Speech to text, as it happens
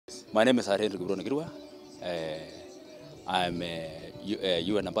My name is Kiprono Kirwa. I'm a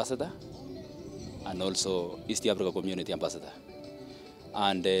UN ambassador and also East Africa Community ambassador.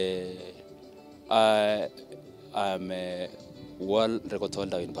 And I'm a world record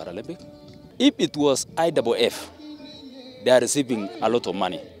holder in Paralympic. If it was IAAF, they are receiving a lot of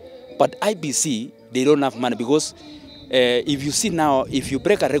money. But IBC, they don't have money because if you see now, if you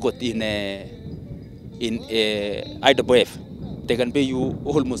break a record in IAAF, they can pay you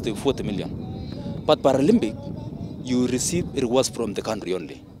almost 40 million. But Paralympic, you receive rewards from the country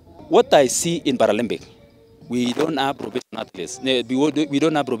only. What I see in Paralympic, we don't have professional athletes. We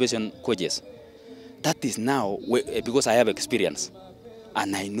don't have professional coaches. That is now because I have experience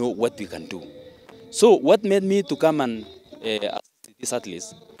and I know what we can do. So what made me to come and assist these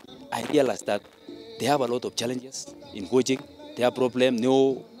athletes, I realized that they have a lot of challenges in coaching. They have problems,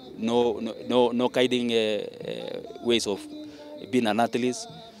 no guiding ways of being an athlete.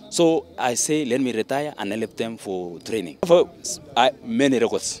 So I say, let me retire and I left them for training. For many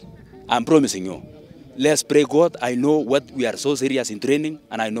records, I'm promising you. Let's pray God. I know what we are so serious in training,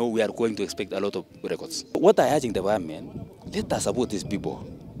 and I know we are going to expect a lot of records. What I urge the government, let us support these people,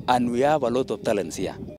 and we have a lot of talents here.